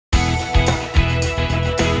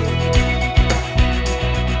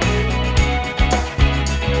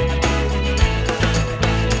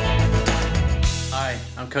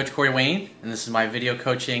Coach Corey Wayne, and this is my video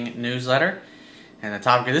coaching newsletter. And the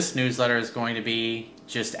topic of this newsletter is going to be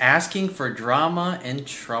just asking for drama and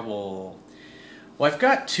trouble. Well, I've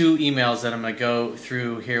got two emails that I'm going to go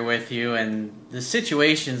through here with you, and the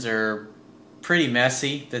situations are pretty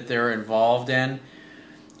messy that they're involved in.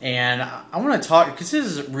 And I want to talk, because this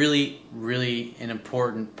is really, really an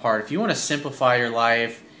important part. If you want to simplify your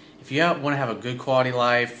life, if you want to have a good quality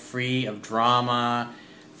life, free of drama,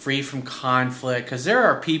 free from conflict, because there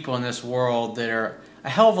are people in this world that are a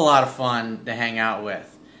hell of a lot of fun to hang out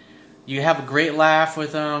with. You have a great laugh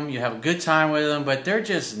with them, you have a good time with them, but they're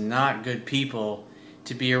just not good people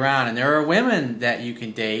to be around. And there are women that you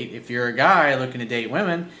can date. If you're a guy looking to date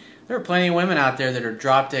women, there are plenty of women out there that are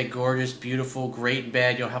drop-dead gorgeous, beautiful, great in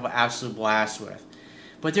bed, you'll have an absolute blast with.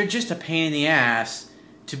 But they're just a pain in the ass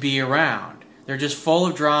to be around. They're just full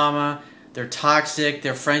of drama, they're toxic,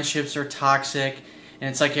 their friendships are toxic, and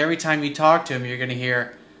it's like every time you talk to them, you're going to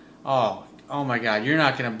hear, oh my God, you're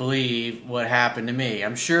not going to believe what happened to me.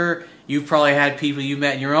 I'm sure you've probably had people you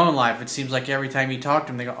met in your own life. It seems like every time you talk to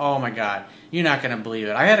them, they go, oh my God, you're not going to believe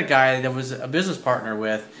it. I had a guy that was a business partner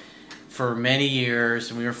with for many years,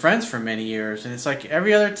 and we were friends for many years, and it's like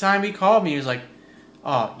every other time he called me, he was like,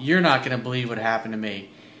 oh, you're not going to believe what happened to me.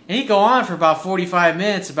 And he'd go on for about 45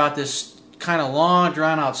 minutes about this kind of long,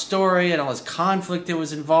 drawn-out story and all this conflict that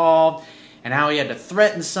was involved, and how he had to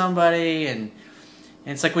threaten somebody, and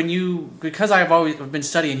it's like because I've been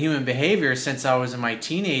studying human behavior since I was in my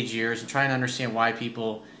teenage years and trying to understand why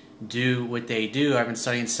people do what they do. I've been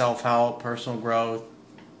studying self-help, personal growth,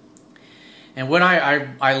 and what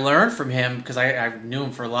I learned from him, because I knew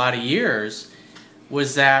him for a lot of years,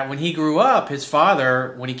 was that when he grew up, his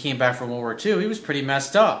father, when he came back from World War II, he was pretty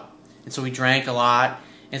messed up, and so he drank a lot,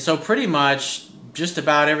 and so pretty much just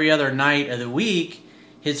about every other night of the week,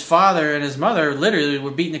 his father and his mother literally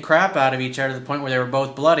were beating the crap out of each other to the point where they were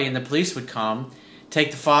both bloody, and the police would come,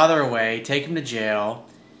 take the father away, take him to jail.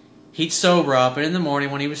 He'd sober up, and in the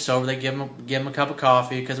morning when he was sober, they'd give him a cup of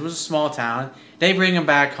coffee, because it was a small town. They'd bring him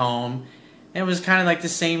back home, and it was kind of like the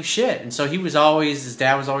same shit. And so his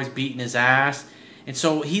dad was always beating his ass. And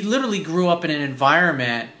so he literally grew up in an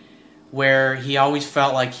environment where he always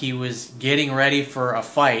felt like he was getting ready for a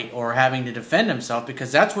fight or having to defend himself,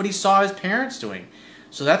 because that's what he saw his parents doing.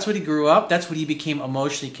 So that's what he grew up, that's what he became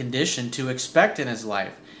emotionally conditioned to expect in his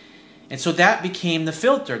life. And so that became the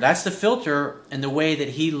filter. That's the filter in the way that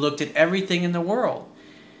he looked at everything in the world.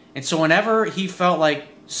 And so whenever he felt like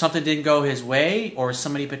something didn't go his way, or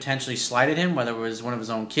somebody potentially slighted him, whether it was one of his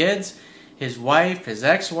own kids, his wife, his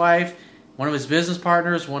ex-wife, one of his business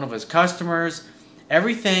partners, one of his customers,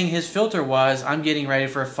 everything, his filter was, I'm getting ready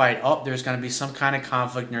for a fight. Oh, there's going to be some kind of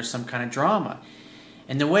conflict and there's some kind of drama.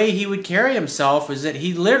 And the way he would carry himself is that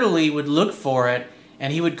he literally would look for it,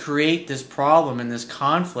 and he would create this problem and this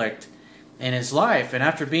conflict in his life. And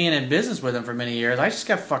after being in business with him for many years, I just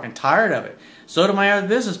got fucking tired of it. So did my other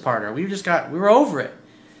business partner. We were over it,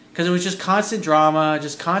 because it was just constant drama,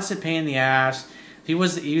 just constant pain in the ass. He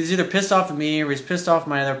was either pissed off at me, or he was pissed off at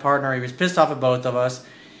my other partner, or he was pissed off at both of us.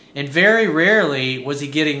 And very rarely was he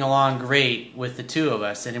getting along great with the two of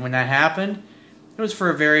us. And when that happened, it was for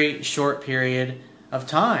a very short period of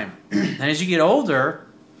time. And as you get older,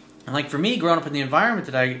 and like for me, growing up in the environment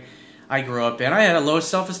that I grew up in, I had a low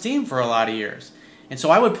self-esteem for a lot of years. And so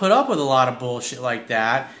I would put up with a lot of bullshit like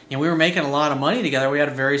that. And we were making a lot of money together. We had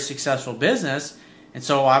a very successful business. And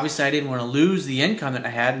so obviously I didn't want to lose the income that I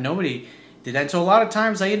had. Nobody did that. And so a lot of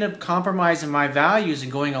times I ended up compromising my values and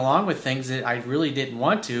going along with things that I really didn't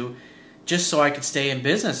want to, just so I could stay in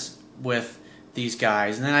business with these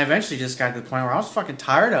guys. And then I eventually just got to the point where I was fucking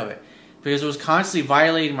tired of it, because it was constantly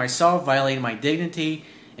violating myself, violating my dignity,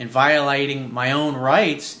 and violating my own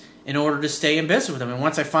rights in order to stay in business with them. And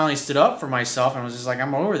once I finally stood up for myself and was just like,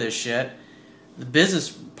 I'm over this shit, the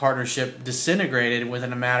business partnership disintegrated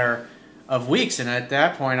within a matter of weeks. And at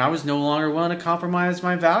that point, I was no longer willing to compromise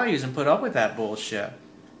my values and put up with that bullshit.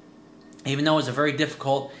 Even though it was a very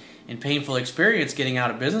difficult and painful experience getting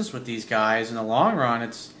out of business with these guys, in the long run,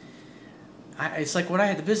 it's like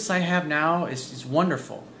the business I have now is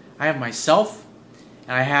wonderful. I have myself,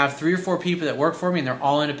 and I have 3 or 4 people that work for me, and they're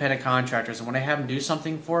all independent contractors. And when I have them do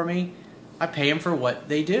something for me, I pay them for what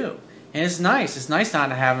they do. And it's nice. It's nice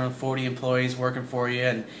not having 40 employees working for you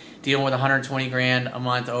and dealing with 120 grand a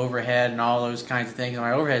month overhead and all those kinds of things. And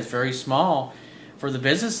my overhead is very small for the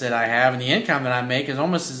business that I have, and the income that I make is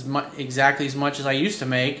almost exactly as much as I used to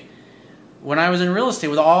make when I was in real estate,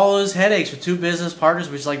 with all those headaches with 2 business partners,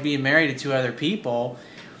 which is like being married to 2 other people,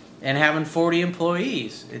 and having 40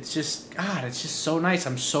 employees. It's just, God, it's just so nice.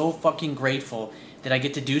 I'm so fucking grateful that I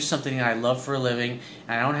get to do something that I love for a living,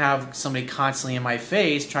 and I don't have somebody constantly in my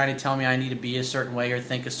face trying to tell me I need to be a certain way or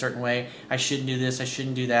think a certain way. I shouldn't do this, I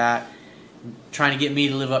shouldn't do that, trying to get me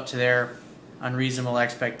to live up to their unreasonable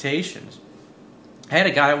expectations. I had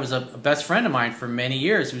a guy that was a best friend of mine for many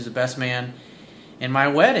years. He was the best man in my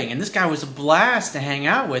wedding, and this guy was a blast to hang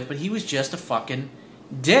out with, but he was just a fucking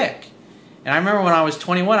dick. And I remember when I was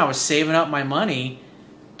 21, I was saving up my money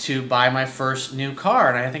to buy my first new car,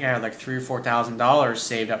 and I think I had like $3,000 or $4,000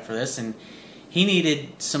 saved up for this. And he needed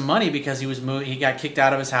some money because he was he got kicked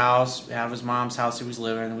out of his house, out of his mom's house he was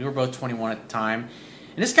living in. We were both 21 at the time,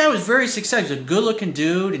 and this guy was very successful. He was a good-looking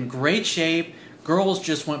dude in great shape. Girls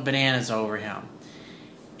just went bananas over him,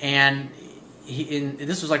 and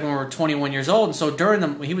this was like when we were 21 years old. And so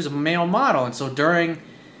he was a male model, and so during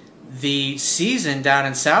the season down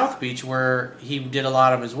in South Beach where he did a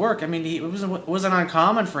lot of his work, I mean, it wasn't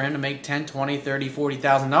uncommon for him to make $10,000, $20,000, $30,000,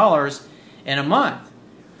 $40,000 in a month.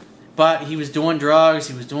 But he was doing drugs,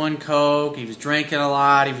 he was doing coke, he was drinking a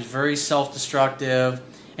lot, he was very self-destructive,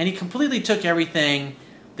 and he completely took everything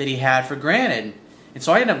that he had for granted. And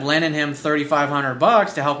so I ended up lending him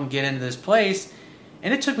 $3,500 to help him get into this place,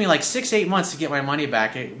 and it took me like 6-8 months to get my money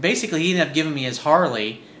back. Basically, he ended up giving me his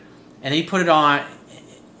Harley, and he put it on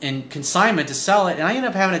in consignment to sell it, and I ended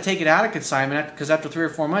up having to take it out of consignment because after 3 or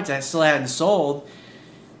 4 months I still hadn't sold.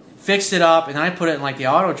 Fixed it up, and then I put it in like the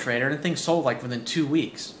auto trader, and the thing sold like within 2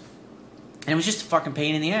 weeks. And it was just a fucking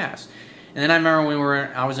pain in the ass. And then I remember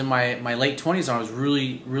when I was in my late 20s, I was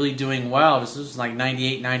really doing well. This was like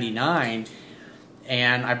 98, 99,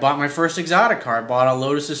 and I bought my first exotic car. I bought a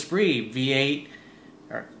Lotus Esprit V8,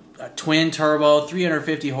 a twin turbo,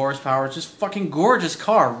 350 horsepower, just fucking gorgeous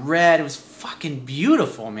car, red. It was fucking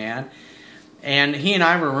beautiful, man. And he and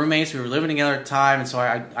I were roommates. We were living together at the time, and so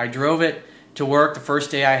I drove it to work the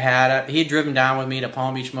first day I had it. He had driven down with me to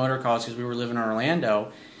Palm Beach Motor Cars because we were living in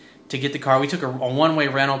Orlando to get the car. We took a one-way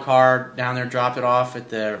rental car down there, dropped it off at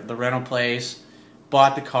the rental place,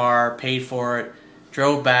 bought the car, paid for it,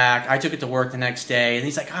 drove back. I took it to work the next day, and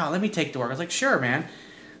he's like, "Oh, let me take it to work." I was like, "Sure, man."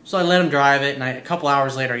 So I let him drive it, and a couple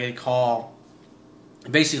hours later I get a call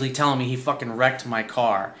basically telling me he fucking wrecked my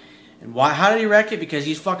car. And why? How did he wreck it? Because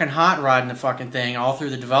he's fucking hot rodding the fucking thing all through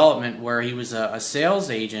the development where he was a sales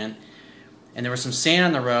agent, and there was some sand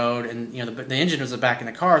on the road, and you know the engine was back in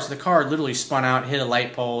the car, so the car literally spun out, hit a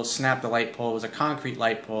light pole, snapped the light pole. It was a concrete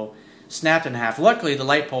light pole, snapped in half. Luckily, the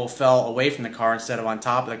light pole fell away from the car instead of on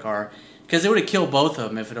top of the car, because it would have killed both of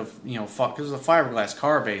them if it have, you know, because it was a fiberglass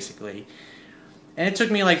car basically. And it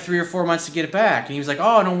took me like 3 or 4 months to get it back. And he was like,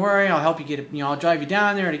 "Oh, don't worry, I'll help you get it. You know, I'll drive you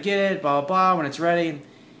down there to get it, blah, blah, blah, when it's ready." And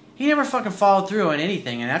he never fucking followed through on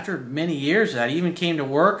anything. And after many years of that, he even came to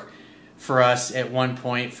work for us at one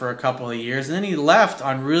point for a couple of years. And then he left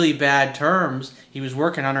on really bad terms. He was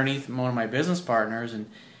working underneath one of my business partners. And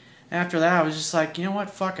after that, I was just like, you know what?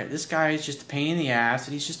 Fuck it. This guy is just a pain in the ass,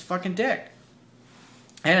 and he's just a fucking dick.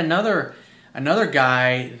 I had another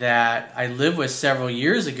guy that I lived with several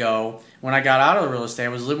years ago. When I got out of the real estate, I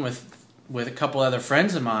was living with a couple other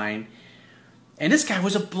friends of mine, and this guy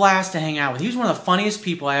was a blast to hang out with. He was one of the funniest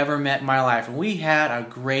people I ever met in my life, and we had a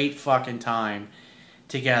great fucking time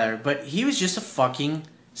together. But he was just a fucking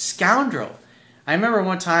scoundrel. I remember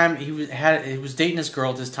one time he was dating this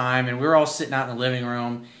girl at this time, and we were all sitting out in the living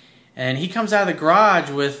room, and he comes out of the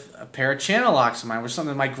garage with a pair of channel locks of mine, which was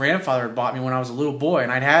something my grandfather had bought me when I was a little boy,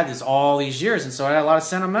 and I'd had this all these years, and so it had a lot of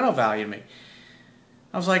sentimental value to me.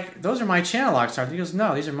 I was like, "Those are my channel locks, aren't they?" He goes,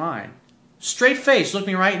 "No, these are mine." Straight face, looked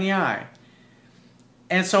me right in the eye.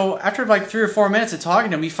 And so after like 3 or 4 minutes of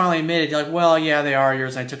talking to him, he finally admitted, like, "Well, yeah, they are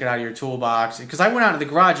yours, and I took it out of your toolbox." Because I went out to the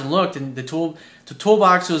garage and looked, and the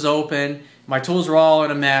toolbox was open, my tools were all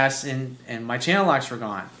in a mess, and my channel locks were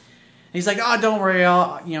gone. And he's like, "Oh, don't worry,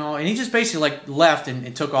 you know," and he just basically like left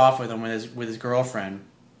and took off with him with his girlfriend.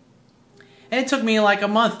 And it took me like a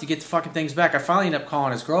month to get the fucking things back. I finally ended up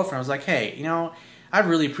calling his girlfriend. I was like, "Hey, you know, I'd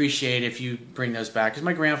really appreciate it if you bring those back, because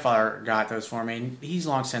my grandfather got those for me, and he's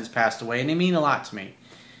long since passed away, and they mean a lot to me."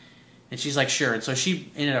 And she's like, "Sure." And so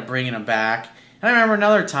she ended up bringing them back. And I remember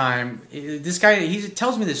another time, this guy, he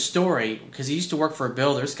tells me this story because he used to work for a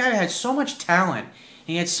builder. This guy had so much talent, and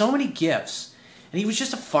he had so many gifts, and he was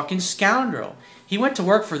just a fucking scoundrel. He went to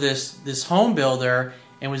work for this home builder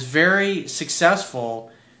and was very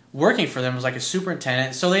successful working for them, was like a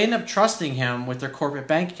superintendent. So they ended up trusting him with their corporate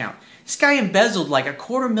bank account. This guy embezzled like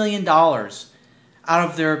 $250,000 out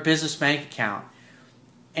of their business bank account.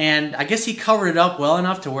 And I guess he covered it up well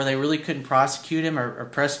enough to where they really couldn't prosecute him or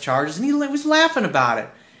press charges. And he was laughing about it.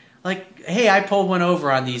 Like, "Hey, I pulled one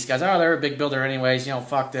over on these guys. Oh, they're a big builder anyways. You know,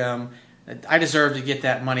 fuck them. I deserve to get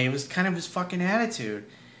that money." It was kind of his fucking attitude.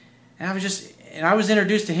 And I was just, And I was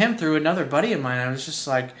introduced to him through another buddy of mine. I was just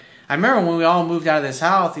like, I remember when we all moved out of this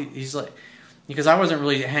house, he's like, because I wasn't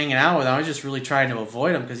really hanging out with him, I was just really trying to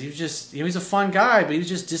avoid him because he was a fun guy, but he was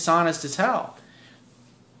just dishonest as hell.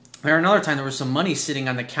 I remember another time there was some money sitting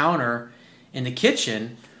on the counter in the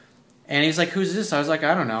kitchen, and he's like, "Who's this?" I was like,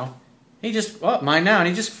 "I don't know." He just, "Oh, mine now," and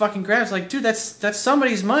he just fucking grabs, like, "Dude, that's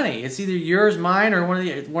somebody's money. It's either yours, mine, or one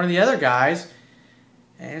of the other guys."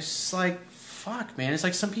 And it's just like, fuck, man. It's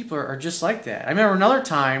like some people are just like that. I remember another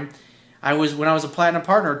time, when I was a platinum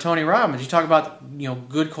partner of Tony Robbins. You talk about, you know,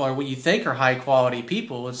 good quality, what you think are high quality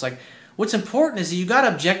people. It's like, what's important is that you got to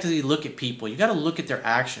objectively look at people. You got to look at their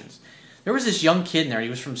actions. There was this young kid in there. He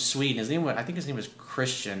was from Sweden. I think his name was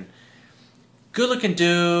Christian. Good looking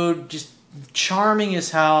dude, just charming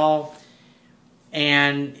as hell.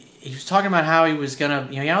 And he was talking about how he was gonna,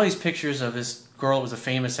 you know, he had all these pictures of this girl who was a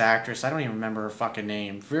famous actress. I don't even remember her fucking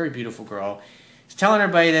name. Very beautiful girl. He's telling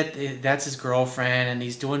everybody that that's his girlfriend, and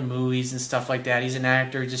he's doing movies and stuff like that. He's an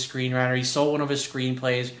actor. He's a screenwriter. He sold one of his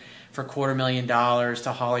screenplays for $250,000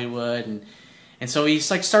 to Hollywood, and so he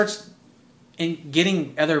like starts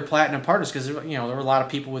getting other platinum partners, because, you know, there were a lot of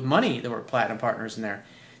people with money that were platinum partners in there,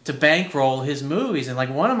 to bankroll his movies. And like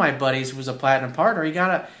one of my buddies who was a platinum partner, he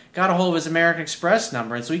got a hold of his American Express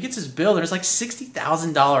number, and so he gets his bill. There's like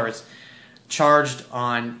 $60,000 charged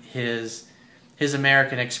on his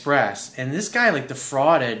American Express, and this guy like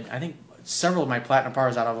defrauded, I think, several of my platinum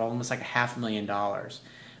partners out of almost like $500,000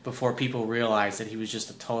 before people realized that he was just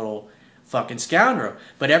a total fucking scoundrel.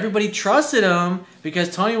 But everybody trusted him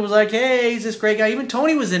because Tony was like, "Hey, he's this great guy." Even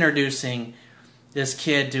Tony was introducing this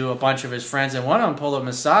kid to a bunch of his friends, and one of them pulled him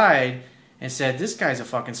aside and said, "This guy's a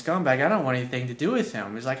fucking scumbag. I don't want anything to do with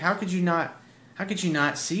him." He's like, how could you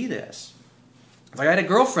not see this? Like, I had a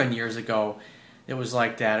girlfriend years ago that was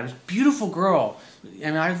like that. It was a beautiful girl. I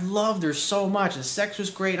mean, I loved her so much. The sex was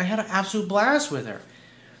great. I had an absolute blast with her.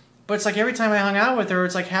 But it's like every time I hung out with her,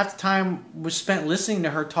 it's like half the time was spent listening to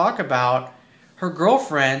her talk about her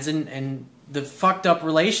girlfriends and the fucked up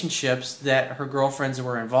relationships that her girlfriends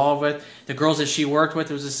were involved with. The girls that she worked with,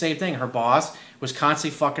 it was the same thing. Her boss was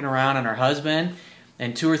constantly fucking around on her husband,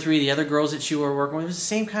 and 2 or 3 of the other girls that she were working with, it was the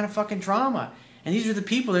same kind of fucking drama. And these are the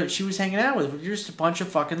people that she was hanging out with. You're just a bunch of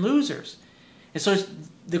fucking losers. And so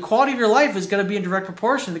the quality of your life is going to be in direct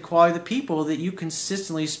proportion to the quality of the people that you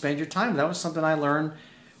consistently spend your time with. That was something I learned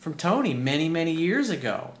from Tony many, many years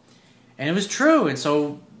ago. And it was true. And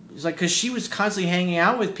so it's like, because she was constantly hanging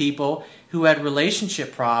out with people who had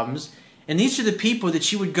relationship problems, and these are the people that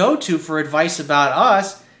she would go to for advice about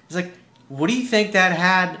us. It's like, what do you think that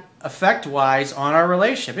had effect-wise on our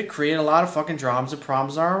relationship? It created a lot of fucking dramas and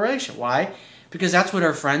problems in our relationship. Why? Because that's what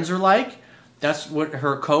her friends are like. That's what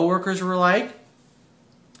her coworkers were like.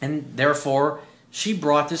 And therefore, she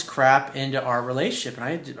brought this crap into our relationship. And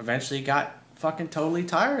I eventually got fucking totally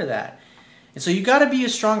tired of that. And so you got to be a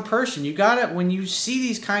strong person. You got to, when you see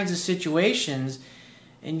these kinds of situations,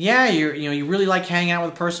 and yeah, you really like hanging out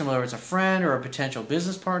with a person, whether it's a friend or a potential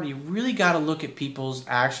business partner, you really got to look at people's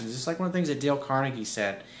actions. It's like one of the things that Dale Carnegie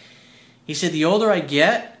said. He said, the older I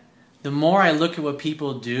get, the more I look at what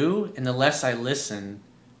people do, and the less I listen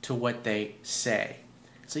to what they say.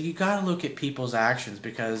 So you got to look at people's actions,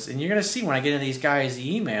 because, and you're going to see when I get into these guys'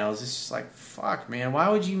 emails, it's just like, fuck, man, why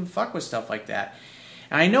would you even fuck with stuff like that?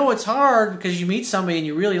 And I know it's hard because you meet somebody and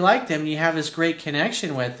you really like them and you have this great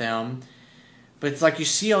connection with them, but it's like you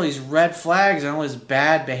see all these red flags and all this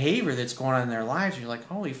bad behavior that's going on in their lives, and you're like,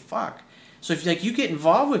 holy fuck. So if you get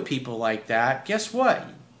involved with people like that, guess what?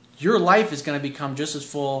 Your life is going to become just as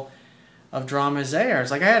full of drama as they are. It's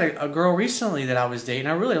like I had a girl recently that I was dating.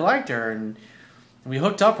 I really liked her, and we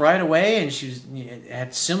hooked up right away, and she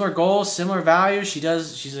had similar goals, similar values.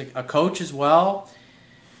 She's a coach as well.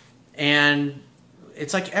 And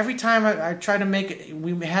it's like every time I tried to make it,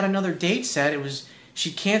 we had another date set, it was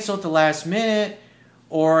she'd cancel at the last minute,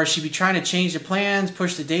 or she'd be trying to change the plans,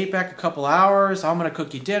 push the date back a couple hours. I'm going to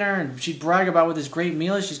cook you dinner, and she'd brag about what this great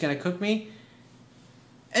meal is she's going to cook me.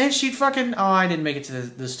 And she'd fucking, oh, I didn't make it to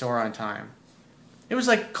the store on time. It was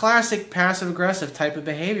like classic passive-aggressive type of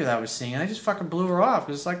behavior that I was seeing. And I just fucking blew her off.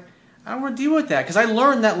 Because it's like, I don't want to deal with that. Because I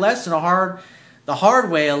learned that lesson the hard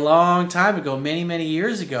way a long time ago, many, many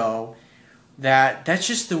years ago, that's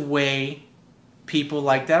just the way people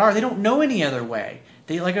like that are. They don't know any other way.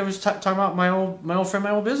 They, like I was talking about my old friend,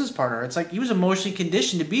 my old business partner. It's like he was emotionally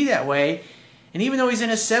conditioned to be that way. And even though he's in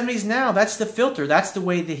his 70s now, that's the filter. That's the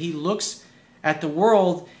way that he looks at the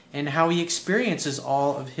world and how he experiences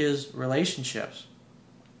all of his relationships.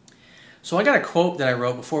 So I got a quote that I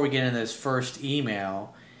wrote before we get into this first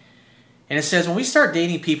email, And it says, when we start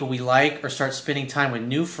dating people we like or start spending time with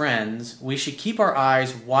new friends, we should keep our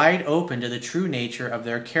eyes wide open to the true nature of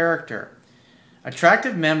their character.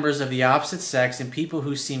 Attractive members of the opposite sex and people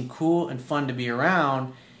who seem cool and fun to be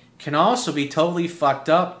around can also be totally fucked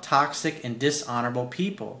up, toxic, and dishonorable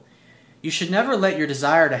people. You should never let your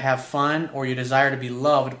desire to have fun or your desire to be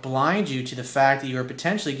loved blind you to the fact that you are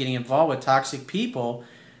potentially getting involved with toxic people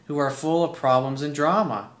who are full of problems and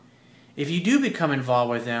drama. If you do become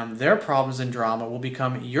involved with them, their problems and drama will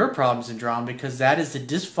become your problems and drama, because that is the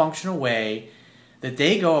dysfunctional way that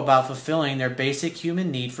they go about fulfilling their basic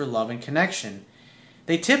human need for love and connection.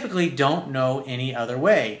 They typically don't know any other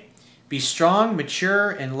way. Be strong,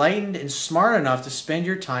 mature, enlightened, and smart enough to spend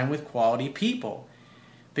your time with quality people,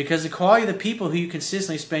 because the quality of the people who you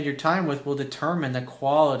consistently spend your time with will determine the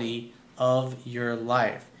quality of your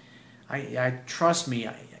life. Trust me,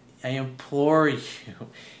 I implore you,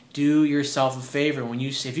 do yourself a favor.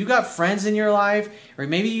 If you got friends in your life, or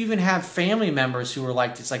maybe you even have family members who are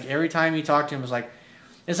like, it's like every time you talk to them,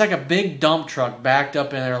 it's like a big dump truck backed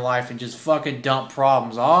up in their life and just fucking dump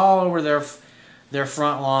problems all over their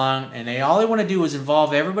front lawn, and all they want to do is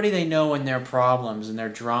involve everybody they know in their problems and their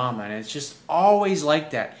drama, and it's just always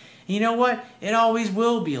like that. And you know what? It always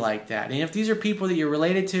will be like that. And if these are people that you're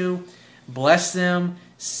related to, bless them,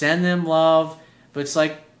 send them love, but it's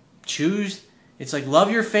like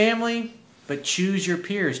love your family, but choose your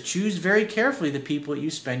peers. Choose very carefully the people that you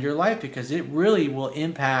spend your life, because it really will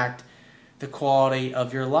impact the quality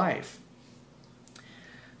of your life.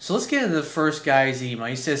 So let's get into the first guy's email.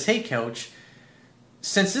 He says, "Hey coach,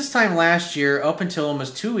 since this time last year up until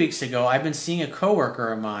almost 2 weeks ago, I've been seeing a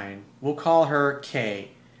coworker of mine. We'll call her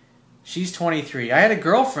Kay. She's 23. I had a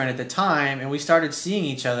girlfriend at the time, and we started seeing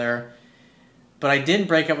each other, but I didn't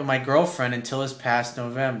break up with my girlfriend until this past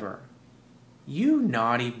November." You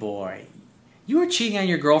naughty boy. You were cheating on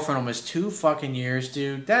your girlfriend almost 2 fucking years,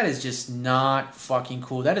 dude. That is just not fucking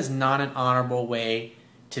cool. That is not an honorable way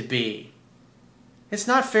to be. It's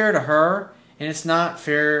not fair to her, and it's not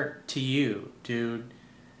fair to you, dude.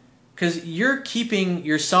 Because you're keeping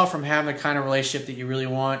yourself from having the kind of relationship that you really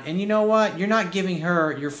want. And you know what? You're not giving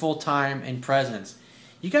her your full time and presence.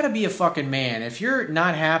 You got to be a fucking man. If you're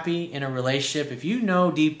not happy in a relationship, if you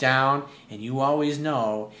know deep down, and you always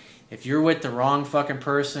know, if you're with the wrong fucking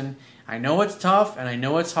person, I know it's tough and I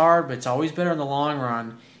know it's hard, but it's always better in the long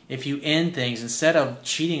run if you end things instead of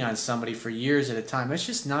cheating on somebody for years at a time. That's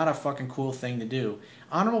just not a fucking cool thing to do.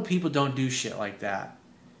 Honorable people don't do shit like that.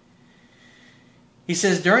 He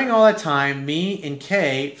says, during all that time, me and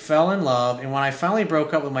Kay fell in love, and when I finally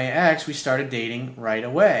broke up with my ex, we started dating right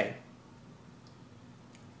away.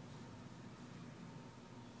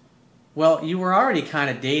 Well, you were already kind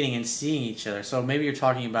of dating and seeing each other, so maybe you're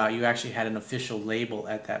talking about you actually had an official label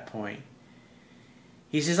at that point.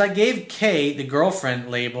 He says, I gave Kay the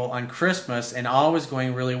girlfriend label on Christmas, and all was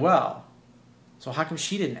going really well. So how come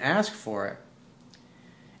she didn't ask for it?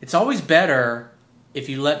 It's always better if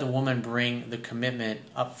you let the woman bring the commitment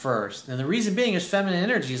up first. And the reason being is feminine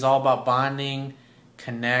energy is all about bonding,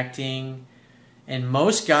 connecting. And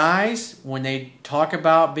most guys, when they talk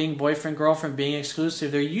about being boyfriend, girlfriend, being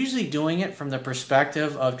exclusive, they're usually doing it from the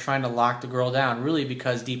perspective of trying to lock the girl down, really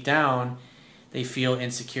because deep down they feel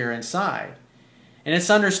insecure inside. And it's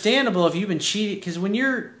understandable if you've been cheated, because when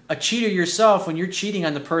you're a cheater yourself, when you're cheating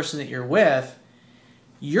on the person that you're with,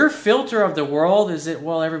 your filter of the world is that,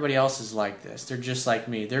 well, everybody else is like this. They're just like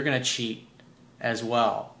me. They're going to cheat as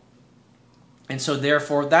well. And so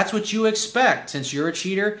therefore, that's what you expect. Since you're a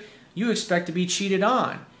cheater, you expect to be cheated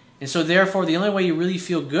on. And so therefore, the only way you really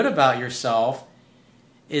feel good about yourself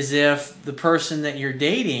is if the person that you're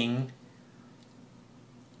dating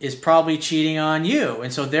is probably cheating on you.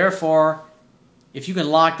 And so therefore, if you can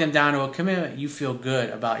lock them down to a commitment, you feel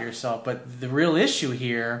good about yourself. But the real issue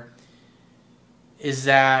here is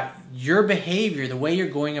that your behavior, the way you're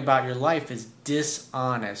going about your life, is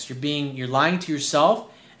dishonest. You're lying to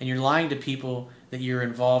yourself, and you're lying to people that you're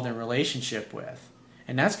involved in a relationship with.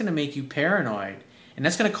 And that's going to make you paranoid. And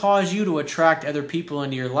that's going to cause you to attract other people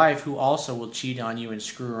into your life who also will cheat on you and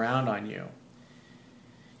screw around on you.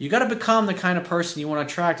 You got to become the kind of person you want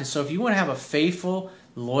to attract. And so if you want to have a faithful,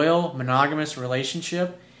 loyal, monogamous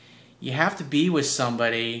relationship, you have to be with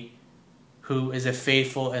somebody who is a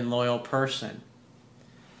faithful and loyal person.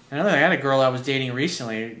 Another thing, I had a girl I was dating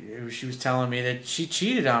recently. She was telling me that she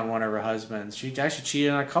cheated on one of her husbands. She actually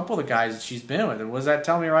cheated on a couple of the guys that she's been with. And what does that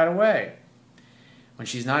tell me right away? When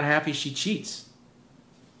she's not happy, she cheats.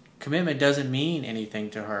 Commitment doesn't mean anything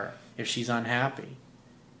to her if she's unhappy.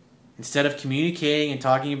 Instead of communicating and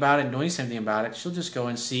talking about it and doing something about it, she'll just go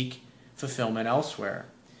and seek fulfillment elsewhere.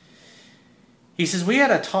 He says, we had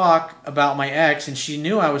a talk about my ex, and she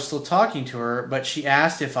knew I was still talking to her, but she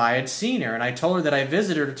asked if I had seen her, and I told her that I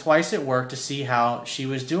visited her twice at work to see how she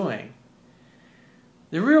was doing.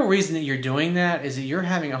 The real reason that you're doing that is that you're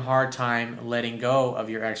having a hard time letting go of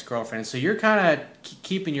your ex-girlfriend. So you're kind of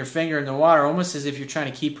keeping your finger in the water, almost as if you're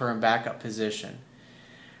trying to keep her in backup position.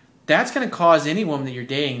 That's going to cause any woman that you're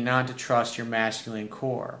dating not to trust your masculine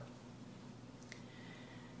core.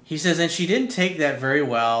 He says, and she didn't take that very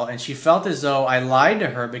well, and she felt as though I lied to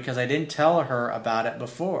her because I didn't tell her about it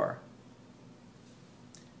before.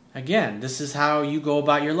 Again, this is how you go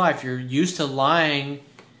about your life. You're used to lying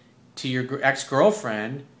to your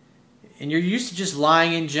ex-girlfriend, and you're used to just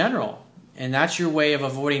lying in general, and that's your way of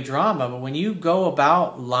avoiding drama. But when you go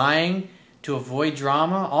about lying to avoid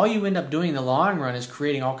drama, all you end up doing in the long run is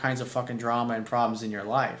creating all kinds of fucking drama and problems in your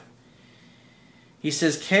life. He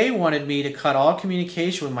says, Kay wanted me to cut all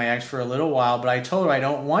communication with my ex for a little while, but I told her I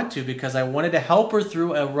don't want to because I wanted to help her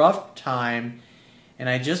through a rough time, and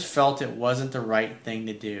I just felt it wasn't the right thing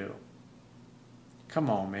to do.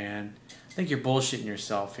 Come on, man. I think you're bullshitting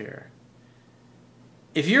yourself here.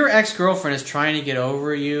 If your ex-girlfriend is trying to get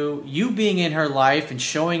over you, you being in her life and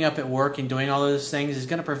showing up at work and doing all those things is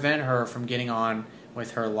going to prevent her from getting on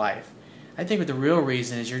with her life. I think the real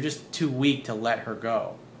reason is you're just too weak to let her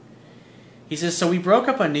go. He says, so we broke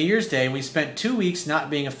up on New Year's Day, and we spent 2 weeks not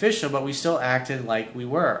being official, but we still acted like we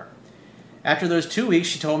were. After those 2 weeks,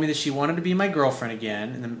 she told me that she wanted to be my girlfriend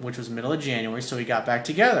again, which was middle of January, so we got back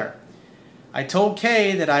together. I told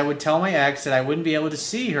Kay that I would tell my ex that I wouldn't be able to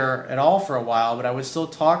see her at all for a while, but I would still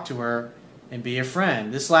talk to her and be a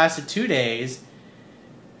friend. This lasted 2 days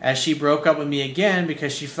as she broke up with me again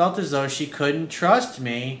because she felt as though she couldn't trust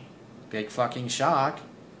me. Big fucking shock.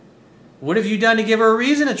 What have you done to give her a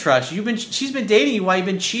reason to trust you? She's been dating you while you've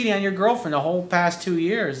been cheating on your girlfriend the whole past 2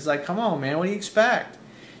 years. It's like, come on, man, what do you expect?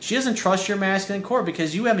 She doesn't trust your masculine core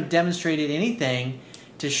because you haven't demonstrated anything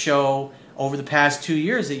to show over the past 2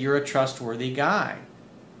 years that you're a trustworthy guy.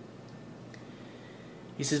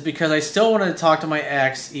 He says, because I still wanted to talk to my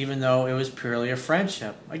ex even though it was purely a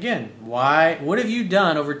friendship. Again, why? What have you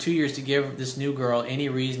done over 2 years to give this new girl any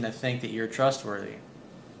reason to think that you're trustworthy?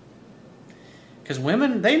 Because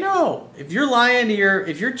women, they know. If you're lying to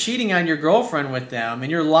if you're cheating on your girlfriend with them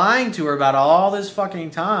and you're lying to her about all this fucking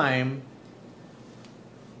time,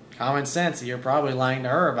 common sense that you're probably lying to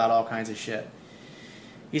her about all kinds of shit.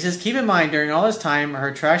 He says, keep in mind, during all this time, her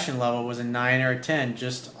attraction level was a 9 or a 10,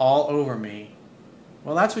 just all over me.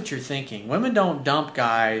 Well, that's what you're thinking. Women don't dump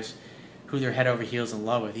guys who they're head over heels in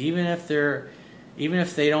love with, even if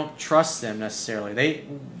they don't trust them necessarily.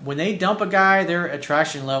 When they dump a guy, their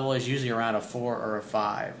attraction level is usually around a 4 or a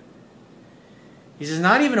 5. He says,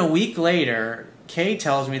 not even a week later, Kay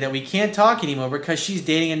tells me that we can't talk anymore because she's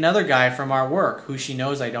dating another guy from our work who she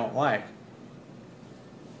knows I don't like.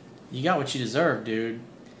 You got what you deserve, dude.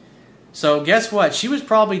 So guess what? She was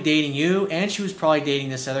probably dating you, and she was probably dating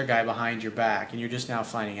this other guy behind your back, and you're just now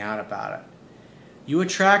finding out about it. You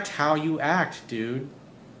attract how you act, dude.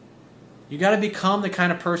 You got to become the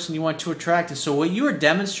kind of person you want to attract. And so what you are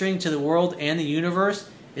demonstrating to the world and the universe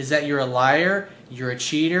is that you're a liar, you're a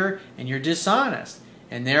cheater, and you're dishonest.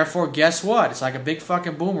 And therefore, guess what? It's like a big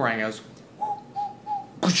fucking boomerang. It goes,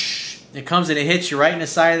 whoosh. It comes and it hits you right in the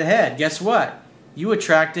side of the head. Guess what? You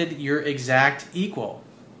attracted your exact equal.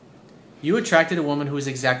 You attracted a woman who was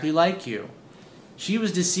exactly like you. She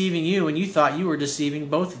was deceiving you, and you thought you were deceiving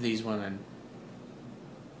both of these women.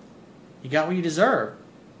 You got what you deserve.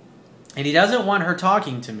 And he doesn't want her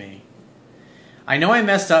talking to me. I know I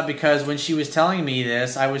messed up because when she was telling me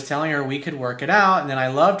this, I was telling her we could work it out, and then I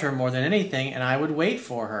loved her more than anything, and I would wait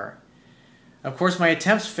for her. Of course, my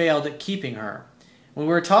attempts failed at keeping her. When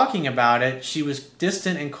we were talking about it, she was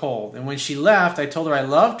distant and cold. And when she left, I told her I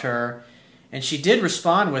loved her, and she did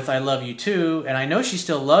respond with, I love you too, and I know she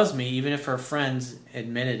still loves me, even if her friends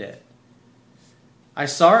admitted it. I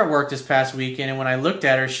saw her at work this past weekend, and when I looked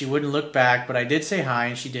at her, she wouldn't look back, but I did say hi,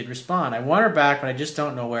 and she did respond. I want her back, but I just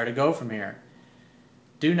don't know where to go from here.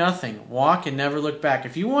 Do nothing. Walk and never look back.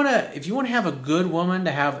 If you want to have a good woman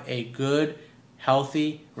to have a good,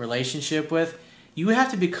 healthy relationship with, you have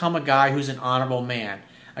to become a guy who's an honorable man.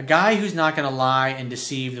 A guy who's not going to lie and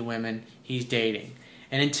deceive the women he's dating.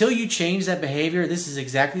 And until you change that behavior, this is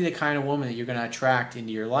exactly the kind of woman that you're going to attract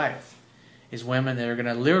into your life. Is women that are going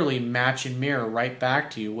to literally match and mirror right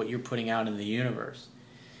back to you what you're putting out in the universe.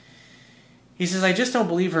 He says, I just don't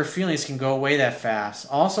believe her feelings can go away that fast.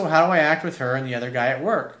 Also, how do I act with her and the other guy at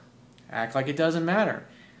work? Act like it doesn't matter.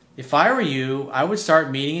 If I were you, I would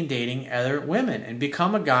start meeting and dating other women and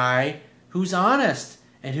become a guy who's honest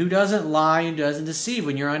And who doesn't lie and doesn't deceive?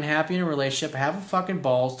 When you're unhappy in a relationship, have a fucking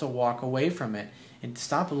balls to walk away from it and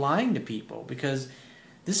stop lying to people, because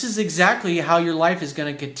this is exactly how your life is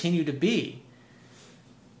going to continue to be.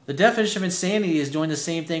 The definition of insanity is doing the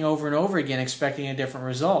same thing over and over again, expecting a different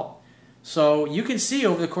result. So you can see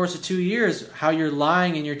over the course of 2 years how your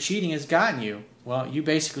lying and your cheating has gotten you. Well, you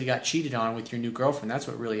basically got cheated on with your new girlfriend. That's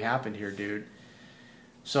what really happened here, dude.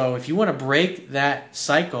 So if you want to break that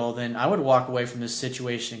cycle, then I would walk away from this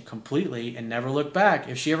situation completely and never look back.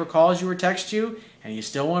 If she ever calls you or texts you and you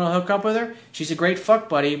still want to hook up with her, she's a great fuck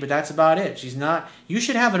buddy, but that's about it. She's not. You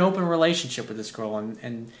should have an open relationship with this girl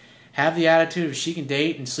and have the attitude of she can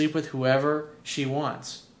date and sleep with whoever she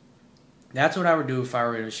wants. That's what I would do if I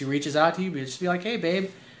were her. If she reaches out to you, just be like, hey,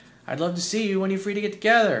 babe, I'd love to see you when you're free to get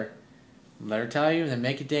together. Let her tell you, and then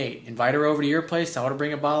make a date. Invite her over to your place. Tell her to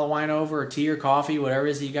bring a bottle of wine over, or tea or coffee, whatever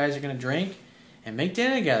it is that you guys are going to drink, and make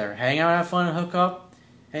dinner together. Hang out, have fun, and hook up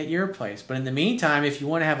at your place. But in the meantime, if you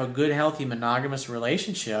want to have a good, healthy, monogamous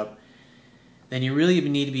relationship, then you really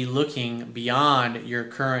need to be looking beyond your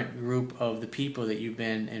current group of the people that you've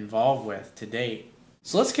been involved with to date.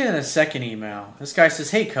 So let's get in the second email. This guy says,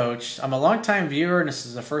 hey, Coach, I'm a longtime viewer, and this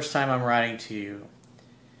is the first time I'm writing to you.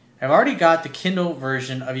 I've already got the Kindle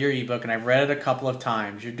version of your ebook, and I've read it a couple of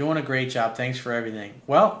times. You're doing a great job. Thanks for everything.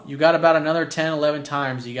 Well, you got about another 10, 11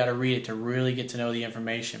 times you got to read it to really get to know the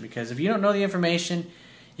information, because if you don't know the information,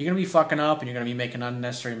 you're going to be fucking up, and you're going to be making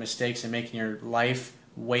unnecessary mistakes and making your life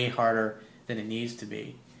way harder than it needs to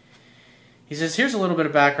be. He says, here's a little bit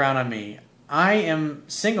of background on me. I am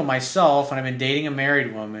single myself, and I've been dating a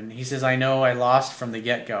married woman. He says, I know I lost from the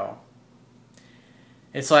get-go.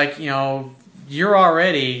 It's like, you know, you're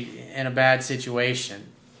already in a bad situation.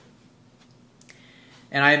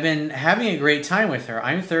 And I've been having a great time with her.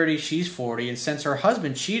 I'm 30, she's 40, and since her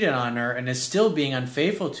husband cheated on her and is still being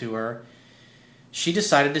unfaithful to her, she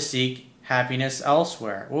decided to seek happiness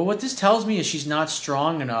elsewhere. Well, what this tells me is she's not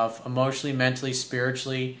strong enough emotionally, mentally,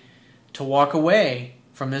 spiritually to walk away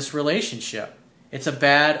from this relationship. It's a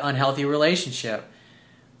bad, unhealthy relationship.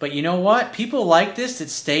 But you know what? People like this that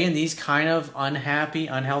stay in these kind of unhappy,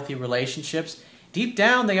 unhealthy relationships, deep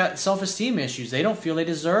down they got self-esteem issues. They don't feel they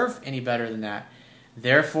deserve any better than that.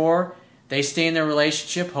 Therefore, they stay in their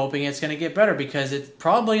relationship hoping it's going to get better, because it's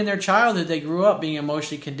probably in their childhood they grew up being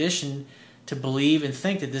emotionally conditioned to believe and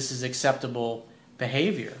think that this is acceptable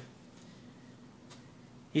behavior.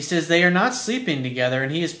 He says they are not sleeping together,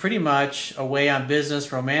 and he is pretty much away on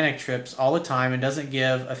business, romantic trips all the time and doesn't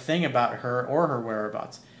give a thing about her or her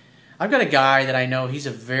whereabouts. I've got a guy that I know, he's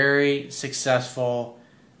a very successful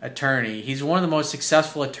attorney. He's one of the most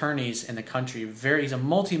successful attorneys in the country. He's a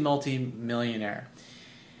multi-millionaire.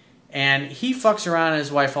 And he fucks around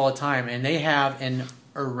his wife all the time, and they have an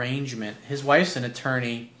arrangement. His wife's an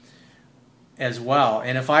attorney as well.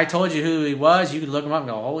 And if I told you who he was, you could look him up and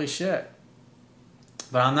go, holy shit.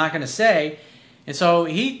 But I'm not going to say. And so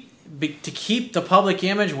to keep the public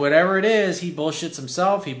image, whatever it is, he bullshits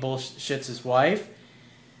himself, he bullshits his wife.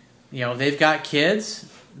 You know, they've got kids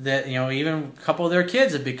that, you know, even a couple of their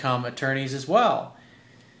kids have become attorneys as well.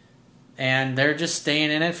 And they're just staying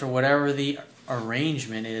in it for whatever the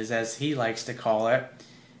arrangement is, as he likes to call it.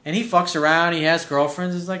 And he fucks around, he has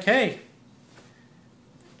girlfriends, it's like, hey,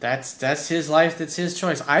 that's his life, that's his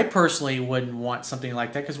choice. I personally wouldn't want something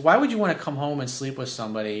like that, because why would you want to come home and sleep with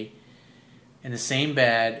somebody in the same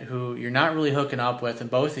bed who you're not really hooking up with, and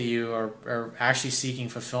both of you are actually seeking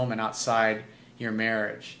fulfillment outside your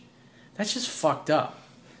marriage? That's just fucked up.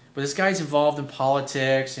 But this guy's involved in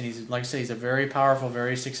politics, and he's, like I said, he's a very powerful,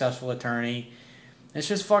 very successful attorney. It's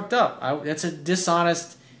just fucked up. It's a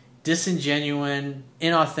dishonest, disingenuous,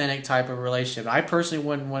 inauthentic type of relationship. I personally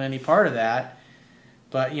wouldn't want any part of that.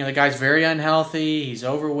 But, you know, the guy's very unhealthy, he's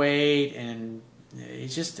overweight, and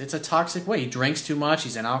it's a toxic way. He drinks too much,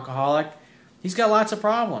 he's an alcoholic. He's got lots of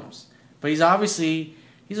problems. But he's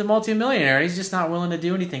a multimillionaire. He's just not willing to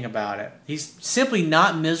do anything about it. He's simply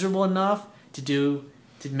not miserable enough to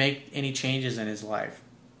make any changes in his life.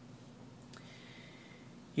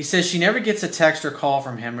 He says she never gets a text or call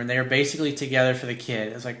from him, and they are basically together for the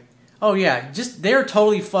kid. It's like, oh yeah, they're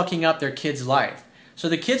totally fucking up their kid's life. So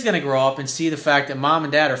the kid's going to grow up and see the fact that mom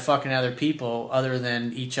and dad are fucking other people other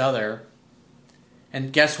than each other.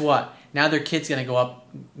 And guess what? Now their kid's going to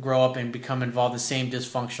grow up and become involved in the same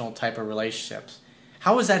dysfunctional type of relationships.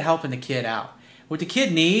 How is that helping the kid out? What the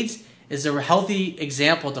kid needs is a healthy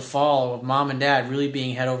example to follow of mom and dad really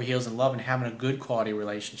being head over heels in love and having a good quality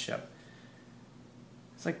relationship.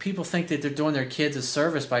 It's like people think that they're doing their kids a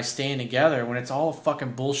service by staying together when it's all a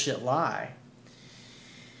fucking bullshit lie.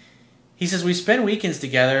 He says, we spend weekends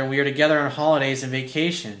together and we are together on holidays and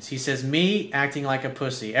vacations. He says, me acting like a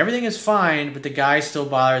pussy. Everything is fine, but the guy still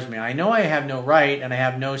bothers me. I know I have no right and I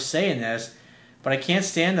have no say in this, but I can't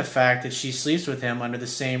stand the fact that she sleeps with him under the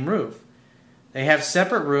same roof. They have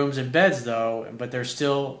separate rooms and beds though, but they're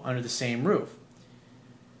still under the same roof.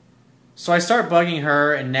 So I start bugging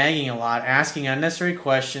her and nagging a lot, asking unnecessary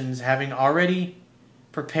questions, having already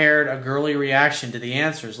prepared a girly reaction to the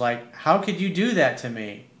answers, like, how could you do that to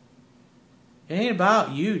me? It ain't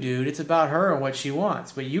about you, dude. It's about her and what she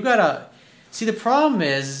wants. But you gotta... See, the problem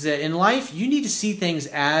is that in life, you need to see things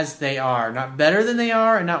as they are. Not better than they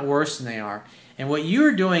are and not worse than they are. And what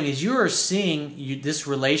you're doing is you are seeing this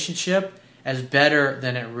relationship as better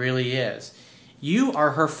than it really is. You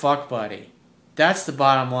are her fuck buddy. That's the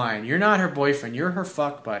bottom line. You're not her boyfriend. You're her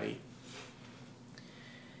fuck buddy.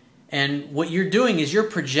 And what you're doing is you're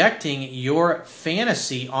projecting your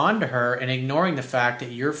fantasy onto her and ignoring the fact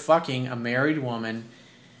that you're fucking a married woman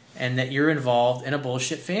and that you're involved in a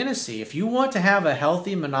bullshit fantasy. If you want to have a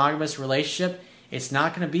healthy monogamous relationship, it's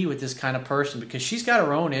not going to be with this kind of person because she's got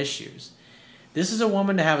her own issues. This is a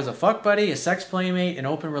woman to have as a fuck buddy, a sex playmate, an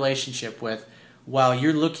open relationship with, while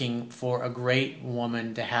you're looking for a great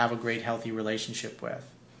woman to have a great healthy relationship with.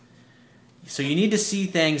 So you need to see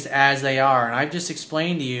things as they are. And I've just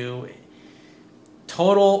explained to you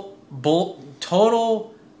total bold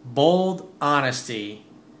honesty,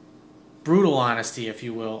 brutal honesty, if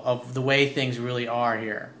you will, of the way things really are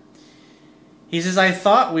here. He says, I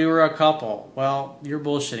thought we were a couple. Well, you're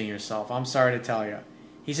bullshitting yourself. I'm sorry to tell you.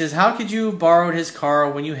 He says, how could you have borrowed his car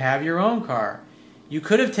when you have your own car? You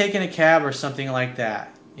could have taken a cab or something like that.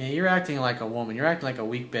 Yeah, you're acting like a woman. You're acting like a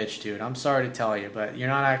weak bitch, dude. I'm sorry to tell you, but you're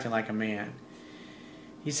not acting like a man.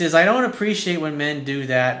 He says, I don't appreciate when men do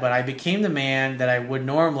that, but I became the man that I would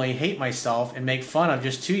normally hate myself and make fun of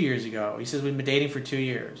just 2 years ago. He says, we've been dating for 2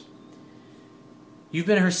 years. You've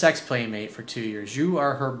been her sex playmate for 2 years. You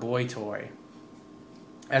are her boy toy.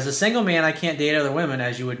 As a single man, I can't date other women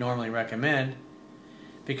as you would normally recommend.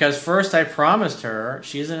 Because first, I promised her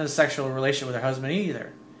she isn't in a sexual relationship with her husband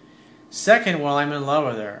either. Second, well, I'm in love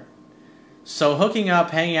with her. So hooking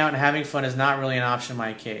up, hanging out, and having fun is not really an option in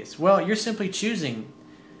my case. Well, you're simply choosing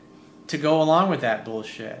to go along with that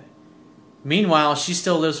bullshit. Meanwhile, she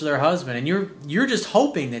still lives with her husband, and you're just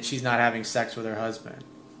hoping that she's not having sex with her husband.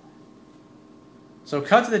 So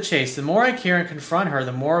cut to the chase. The more I care and confront her,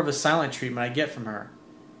 the more of a silent treatment I get from her.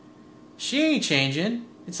 She ain't changing.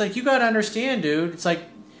 It's like, you gotta understand, dude. It's like,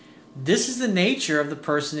 this is the nature of the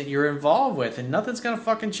person that you're involved with, and nothing's gonna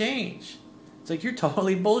fucking change. It's like, you're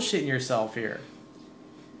totally bullshitting yourself here.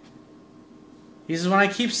 He says, when I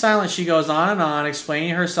keep silent, she goes on,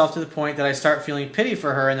 explaining herself to the point that I start feeling pity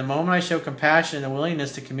for her, and the moment I show compassion and the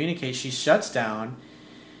willingness to communicate, she shuts down,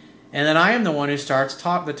 and then I am the one who starts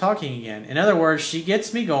the talking again. In other words, she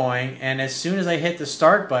gets me going, and as soon as I hit the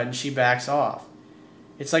start button, she backs off.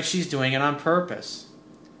 It's like she's doing it on purpose.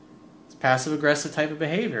 It's passive-aggressive type of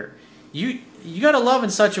behavior. You got to love in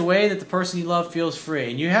such a way that the person you love feels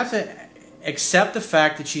free, and you have to accept the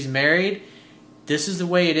fact that she's married. This is the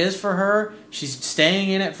way it is for her. She's staying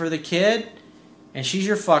in it for the kid, and she's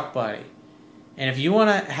your fuck buddy. And if you want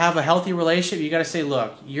to have a healthy relationship, you got to say,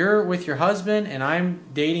 look, you're with your husband, and I'm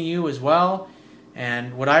dating you as well.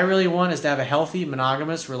 And what I really want is to have a healthy,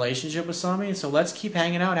 monogamous relationship with somebody. So let's keep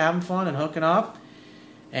hanging out, having fun, and hooking up.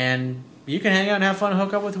 And you can hang out and have fun and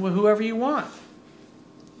hook up with whoever you want.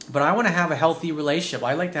 But I want to have a healthy relationship.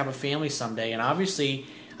 I'd like to have a family someday, and obviously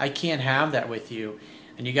I can't have that with you.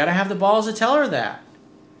 And you got to have the balls to tell her that.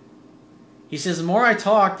 He says, the more I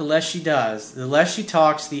talk, the less she does. The less she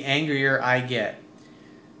talks, the angrier I get.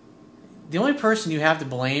 The only person you have to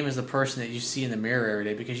blame is the person that you see in the mirror every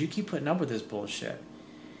day, because you keep putting up with this bullshit.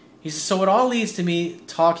 He says, so it all leads to me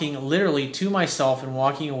talking literally to myself and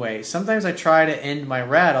walking away. Sometimes I try to end my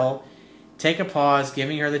rattle, take a pause,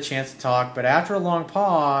 giving her the chance to talk, but after a long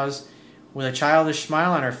pause, with a childish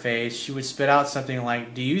smile on her face, she would spit out something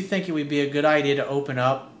like, do you think it would be a good idea to open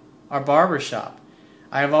up our barber shop?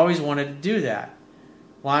 I have always wanted to do that.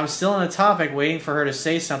 While I'm still on the topic, waiting for her to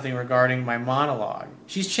say something regarding my monologue.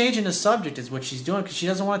 She's changing the subject is what she's doing because she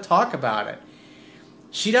doesn't want to talk about it.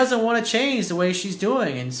 She doesn't want to change the way she's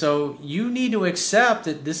doing. And so you need to accept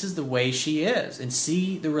that this is the way she is and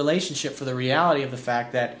see the relationship for the reality of the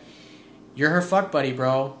fact that you're her fuck buddy,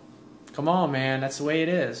 bro. Come on, man. That's the way it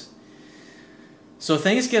is. So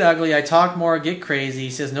things get ugly. I talk more, get crazy.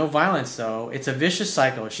 He says, no violence, though. It's a vicious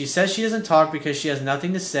cycle. She says she doesn't talk because she has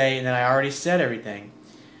nothing to say and that I already said everything.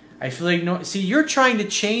 I feel ignored. See, you're trying to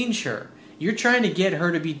change her. You're trying to get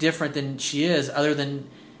her to be different than she is, other than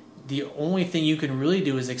the only thing you can really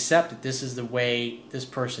do is accept that this is the way this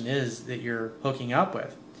person is that you're hooking up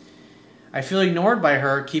with. I feel ignored by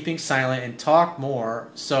her, keeping silent and talk more,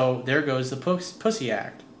 so there goes the pussy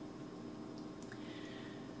act.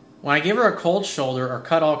 When I give her a cold shoulder or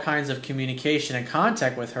cut all kinds of communication and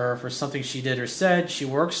contact with her for something she did or said, she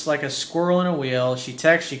works like a squirrel in a wheel. She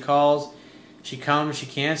texts, she calls, she comes, she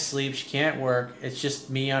can't sleep, she can't work. It's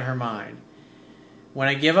just me on her mind. When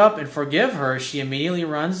I give up and forgive her, she immediately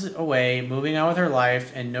runs away, moving on with her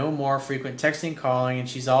life, and no more frequent texting, calling, and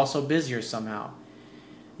she's also busier somehow.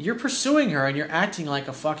 You're pursuing her and you're acting like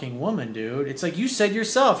a fucking woman, dude. It's like you said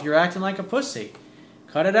yourself, you're acting like a pussy.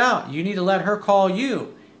 Cut it out. You need to let her call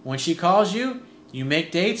you. When she calls you, you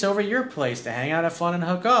make dates over your place to hang out, have fun, and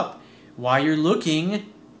hook up while you're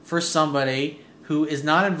looking for somebody who is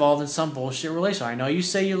not involved in some bullshit relationship. I know you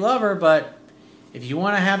say you love her, but if you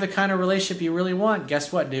want to have the kind of relationship you really want,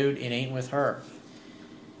 guess what, dude? It ain't with her.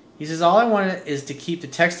 He says, all I want is to keep the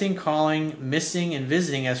texting, calling, missing, and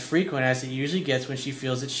visiting as frequent as it usually gets when she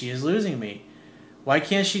feels that she is losing me. Why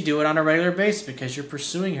can't she do it on a regular basis? Because you're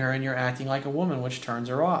pursuing her and you're acting like a woman, which turns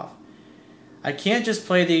her off. I can't just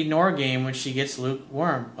play the ignore game when she gets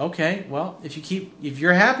lukewarm. Okay, well, if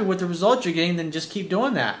you're happy with the results you're getting, then just keep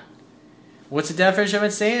doing that. What's the definition of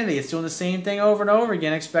insanity? It's doing the same thing over and over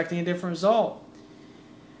again, expecting a different result.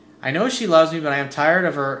 I know she loves me, but I am tired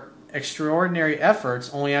of her extraordinary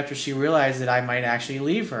efforts only after she realized that I might actually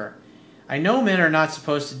leave her. I know men are not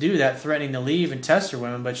supposed to do that, threatening to leave and test her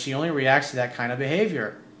women, but she only reacts to that kind of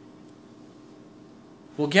behavior.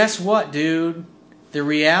 Well, guess what, dude? The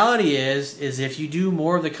reality is if you do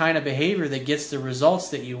more of the kind of behavior that gets the results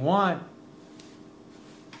that you want,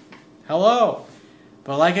 hello.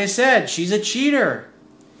 But like I said, she's a cheater.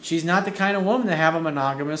 She's not the kind of woman to have a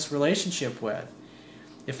monogamous relationship with.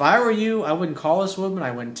 If I were you, I wouldn't call this woman,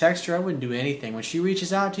 I wouldn't text her, I wouldn't do anything. When she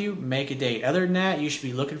reaches out to you, make a date. Other than that, you should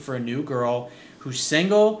be looking for a new girl who's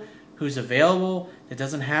single, who's available, that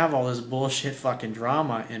doesn't have all this bullshit fucking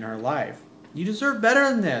drama in her life. You deserve better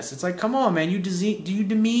than this. It's like, come on, man, you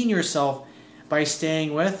demean yourself by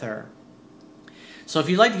staying with her. So if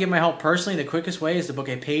you'd like to get my help personally, the quickest way is to book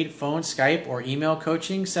a paid phone, Skype, or email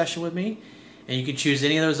coaching session with me. And you can choose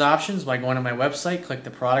any of those options by going to my website, click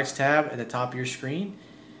the products tab at the top of your screen,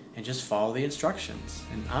 and just follow the instructions.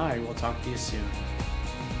 And I will talk to you soon.